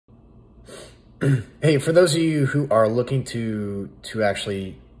Hey, for those of you who are looking to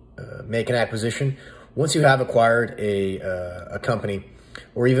actually make an acquisition, once you have acquired a company,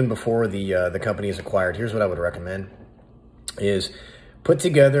 or even before the company is acquired, here's what I would recommend: is put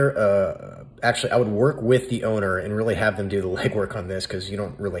together. Actually, I would work with the owner and really have them do the legwork on this, because you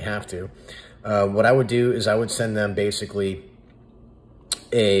don't really have to. What I would do is I would send them basically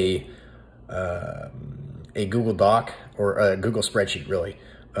a a Google Doc or a Google spreadsheet, really,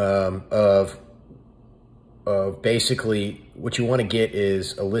 of basically what you want to get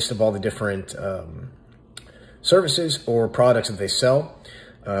is a list of all the different services or products that they sell,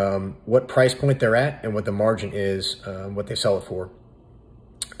 what price point they're at, and what the margin is, what they sell it for.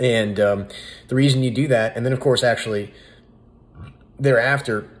 And the reason you do that, and then of course, actually,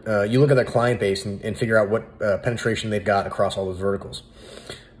 thereafter, you look at their client base and figure out what penetration they've got across all those verticals.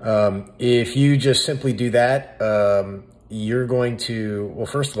 If you just simply do that, you're going to, well,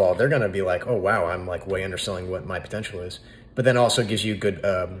 first of all, they're going to be like, oh, wow, I'm like way underselling what my potential is. But then also gives you a good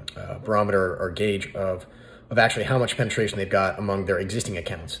barometer or gauge of actually how much penetration they've got among their existing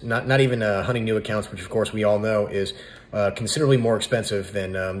accounts. Not even hunting new accounts, which of course we all know is considerably more expensive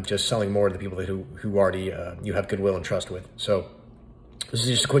than just selling more to the people who already you have goodwill and trust with. So this is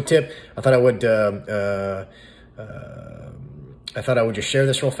just a quick tip. I thought I would just share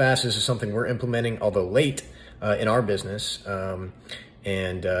this real fast. This is something we're implementing, although late in our business, and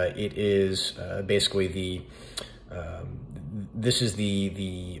it is basically this is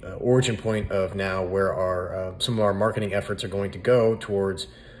the origin point of now where our some of our marketing efforts are going to go towards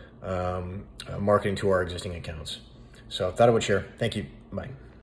marketing to our existing accounts. So I thought I would share. Thank you. Bye.